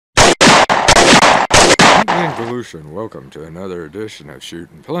Evolution, welcome to another edition of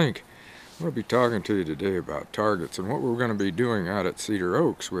Shooting Plink. I'm going to be talking to you today about targets and what we're going to be doing out at Cedar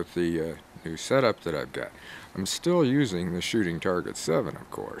Oaks with the new setup that I've got. I'm still using the Shooting Target7,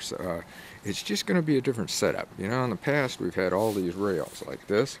 of course. It's just going to be a different setup. You know, in the past we've had all these rails like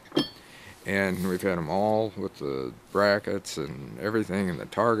this, and we've had them all with the brackets and everything, and the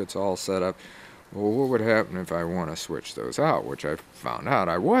targets all set up. Well, what would happen if I want to switch those out? Which I found out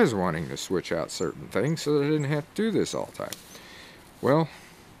I was wanting to switch out certain things so that I didn't have to do this all the time. Well,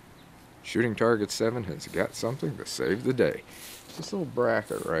 Shooting Target7 has got something to save the day. It's this little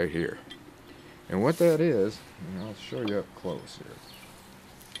bracket right here. And what that is, and I'll show you up close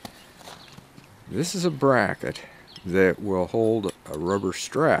here. This is a bracket that will hold a rubber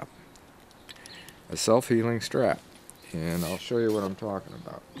strap, a self-healing strap. And I'll show you what I'm talking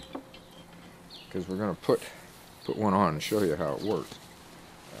about, because we're going to put one on and show you how it works.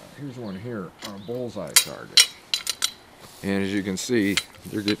 Here's one here on a bullseye target. And as you can see,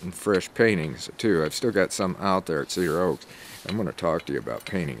 they're getting fresh paintings too. I've still got some out there at Cedar Oaks. I'm going to talk to you about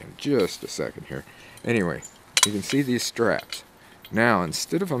painting in just a second here. Anyway, you can see these straps. Now,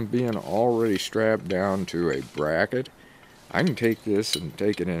 instead of them being already strapped down to a bracket, I can take this and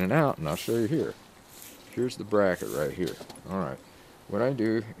take it in and out, and I'll show you here. Here's the bracket right here. Alright. What I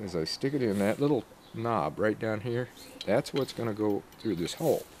do is I stick it in that little knob right down here. That's what's going to go through this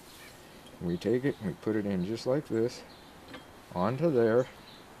hole. We take it and we put it in just like this, onto there.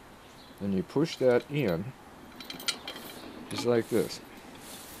 Then you push that in, just like this.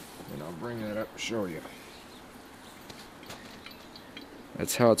 And I'll bring that up and show you.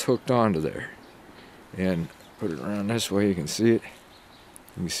 That's how it's hooked onto there. And put it around this way, you can see it.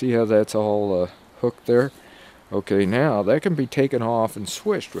 You can see how that's all hooked there. Okay, now that can be taken off and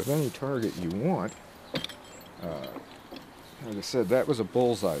switched with any target you want. Like I said, that was a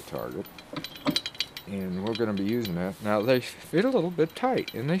bullseye target, and we're going to be using that. Now they fit a little bit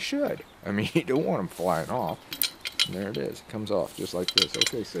tight, and they should. I mean, you don't want them flying off. And there it is. It comes off just like this.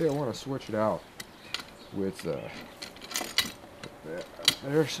 Okay, say I want to switch it out with that up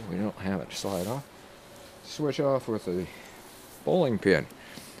there so we don't have it slide off. Switch off with a bowling pin.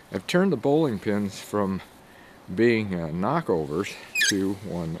 I've turned the bowling pins from being knockovers to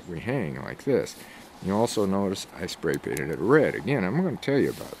one that we hang like this. You also notice I spray painted it red. Again, I'm going to tell you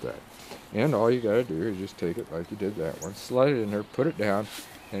about that. And all you got to do is just take it like you did that one, slide it in there, put it down,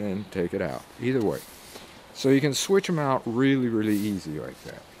 and then take it out. Either way. So you can switch them out really, really easy like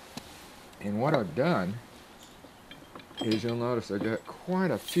that. And what I've done is you'll notice I got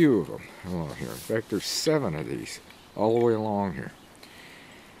quite a few of them along here. In fact, there's 7 of these all the way along here.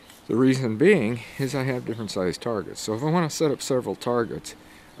 The reason being is I have different size targets. So if I want to set up several targets,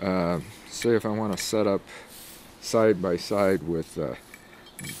 say if I want to set up side by side with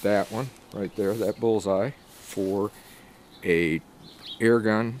that one right there, that bullseye, for a air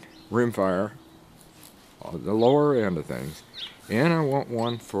gun rimfire, the lower end of things, and I want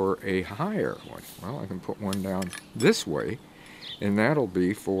one for a higher one. Well, I can put one down this way, and that'll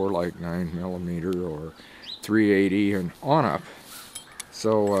be for like 9mm or 380 and on up.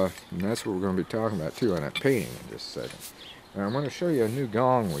 So and that's what we're going to be talking about too on that painting in just a second. Now I'm going to show you a new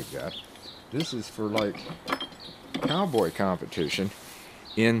gong we got. This is for like cowboy competition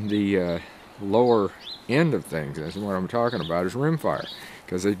in the lower end of things. That's what I'm talking about, is rimfire,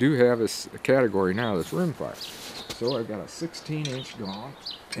 because they do have a category now that's rimfire. So I've got a 16-inch gong,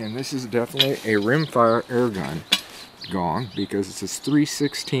 and this is definitely a rimfire air gun gong because it's a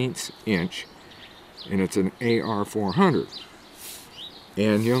 3/16 inch and it's an AR-400.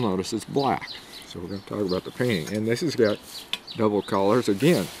 And you'll notice it's black. So we're going to talk about the painting. And this has got double colors.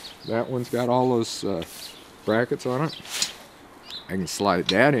 Again, that one's got all those brackets on it. I can slide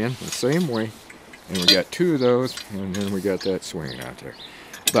that in the same way. And we got 2 of those, and then we got that swinging out there.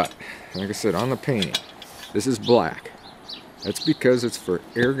 But, like I said, on the painting, this is black. That's because it's for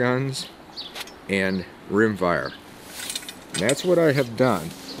air guns and rimfire. And that's what I have done.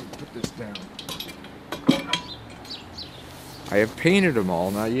 Put this down. I have painted them all.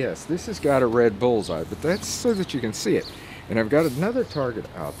 Now, yes, this has got a red bullseye, but that's so that you can see it. And I've got another target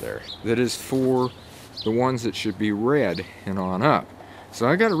out there that is for the ones that should be red and on up. So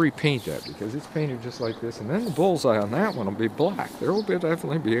I got to repaint that because it's painted just like this. And then the bullseye on that one will be black. There will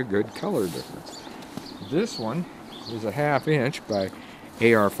definitely be a good color difference. This one is a 1/2 inch by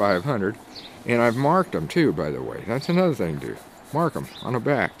AR-500. And I've marked them too, by the way. That's another thing to do. Mark them on the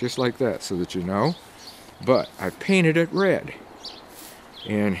back just like that so that you know. But I painted it red,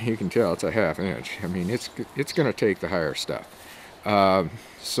 and you can tell it's a 1/2 inch. I mean, it's going to take the higher stuff.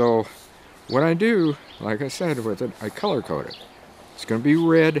 So what I do, like I said with it, I color code it. It's going to be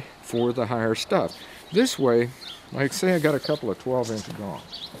red for the higher stuff. This way, like say I got a couple of 12-inch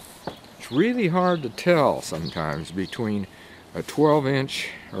gongs. It's really hard to tell sometimes between a 12-inch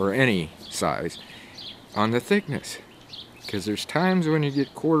or any size on the thickness, because there's times when you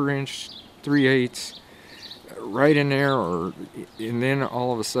get 1/4 inch, 3/8 right in there, and then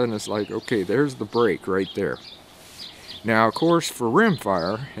all of a sudden it's like, okay, there's the break right there. Now, of course, for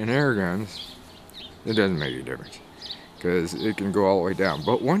rimfire and air guns, it doesn't make a difference, because it can go all the way down.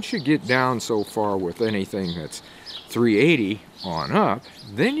 But once you get down so far with anything that's 380 on up,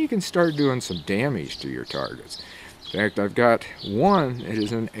 then you can start doing some damage to your targets. In fact, I've got one, it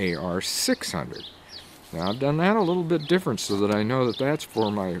is an AR-600. Now, I've done that a little bit different so that I know that that's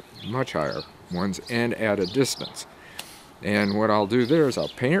for my much higher ones and at a distance. And what I'll do there is I'll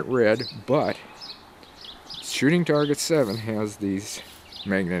paint it red, but Shooting Target7 has these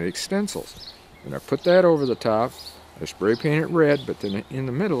magnetic stencils. And I put that over the top, I spray paint it red, but then in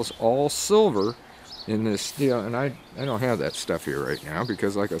the middle is all silver in this steel. And I don't have that stuff here right now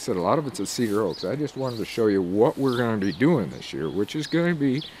because, like I said, a lot of it's at Cedar Oaks. I just wanted to show you what we're going to be doing this year, which is going to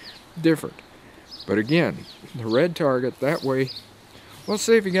be different. But again, the red target, that way, well,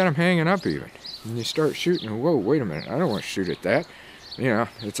 say if you got them hanging up even, and you start shooting, whoa, wait a minute, I don't want to shoot at that. You know,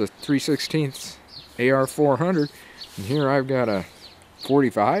 it's a 3/16 AR-400, and here I've got a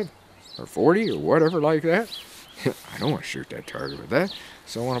 45 or 40 or whatever like that. I don't want to shoot that target with that,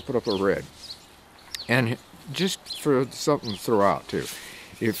 so I want to put up a red. And just for something to throw out too,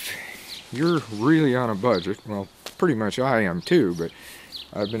 if you're really on a budget, well, pretty much I am too, but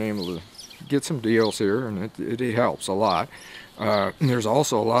I've been able to get some deals here, and it helps a lot. There's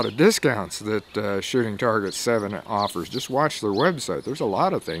also a lot of discounts that Shooting Target7 offers. Just watch their website. There's a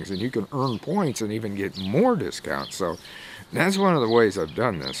lot of things, and you can earn points and even get more discounts. So that's one of the ways I've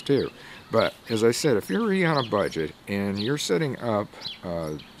done this too. But as I said, if you're really on a budget and you're setting up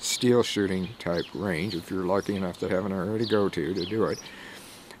a steel shooting type range, if you're lucky enough to have an area to go to do it,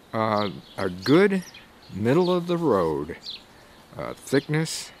 a good middle of the road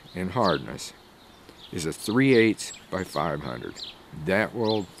thickness and hardness is a 3/8 by 500. That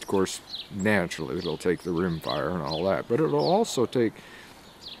will, of course, naturally, it'll take the rim fire and all that, but it'll also take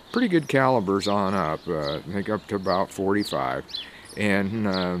pretty good calibers on up, I think up to about 45, and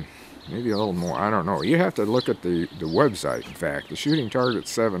maybe a little more, I don't know. You have to look at the website. In fact, the Shooting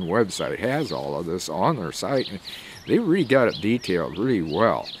Target7 website has all of this on their site, and they really got it detailed really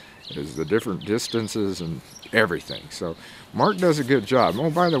well, as the different distances and everything. So Mark does a good job. Oh,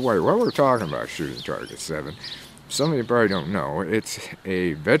 by the way, while we're talking about Shooting Target7, some of you probably don't know, it's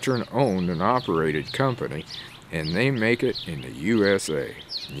a veteran-owned and operated company, and they make it in the USA.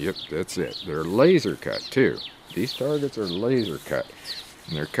 Yep, that's it. They're laser cut, too. These targets are laser cut,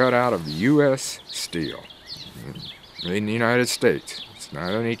 and they're cut out of U.S. steel, made in the United States. It's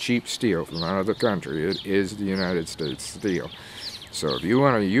not any cheap steel from out of the country. It is the United States steel. So if you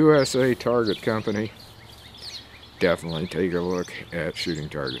want a USA target company, definitely take a look at Shooting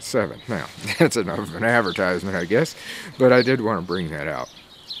Target7. Now, that's enough of an advertisement, I guess, but I did want to bring that out.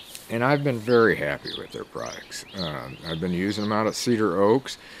 And I've been very happy with their products. I've been using them out at Cedar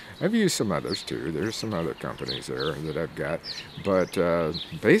Oaks. I've used some others too. There's some other companies there that I've got. But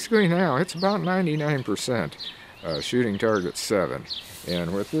basically now, it's about 99% Shooting Target7.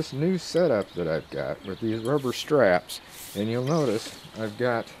 And with this new setup that I've got, with these rubber straps, and you'll notice I've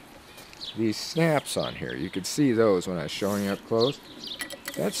got these snaps on here. You can see those when I was showing you up close.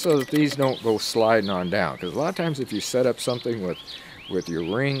 That's so that these don't go sliding on down, because a lot of times if you set up something with your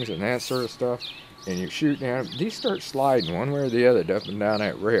rings and that sort of stuff and you're shooting at them, these start sliding one way or the other up and down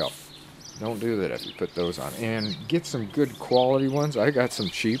that rail. Don't do that if you put those on. And get some good quality ones. I got some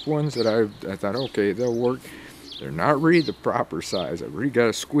cheap ones that I thought, okay, they'll work. They're not really the proper size. I really got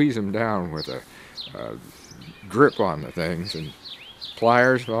to squeeze them down with a grip on the things. And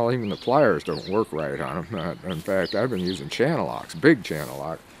pliers, well, even the pliers don't work right on them. In fact, I've been using channel locks, big channel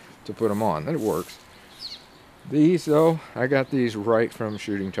lock, to put them on. It works. These, though, I got these right from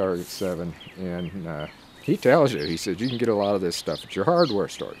Shooting Target7, and he tells you, he said, you can get a lot of this stuff at your hardware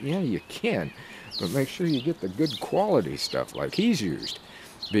store. Yeah, you can, but make sure you get the good quality stuff like he's used,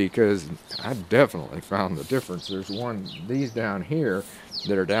 because I definitely found the difference. There's these down here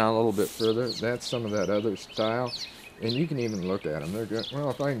that are down a little bit further. That's some of that other style. And you can even look at them. They're good. Well,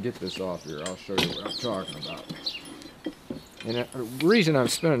 if I can get this off here, I'll show you what I'm talking about. And the reason I'm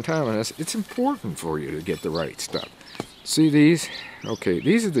spending time on this, it's important for you to get the right stuff. See these? Okay,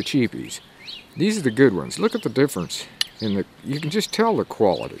 these are the cheapies. These are the good ones. Look at the difference in the. You can just tell the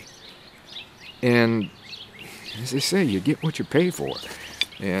quality. And as they say, you get what you pay for.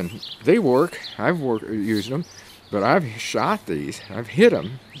 And they work. I've used them. But I've shot these, I've hit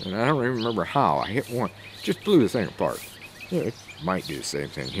them, and I don't even remember how. I hit one, just blew the thing apart. Yeah, it might do the same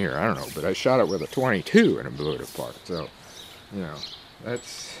thing here, I don't know, but I shot it with a 22 and it blew it apart. So, you know,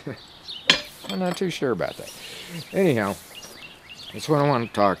 that's, I'm not too sure about that. Anyhow, that's what I want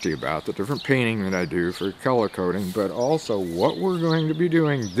to talk to you about, the different painting that I do for color coding, but also what we're going to be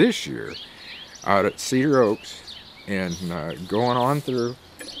doing this year out at Cedar Oaks and going on through.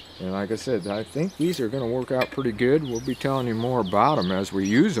 And like I said, I think these are going to work out pretty good. We'll be telling you more about them as we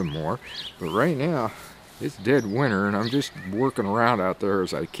use them more. But right now, it's dead winter, and I'm just working around out there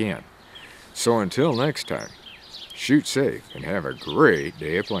as I can. So until next time, shoot safe and have a great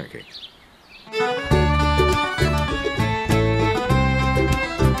day of plinking.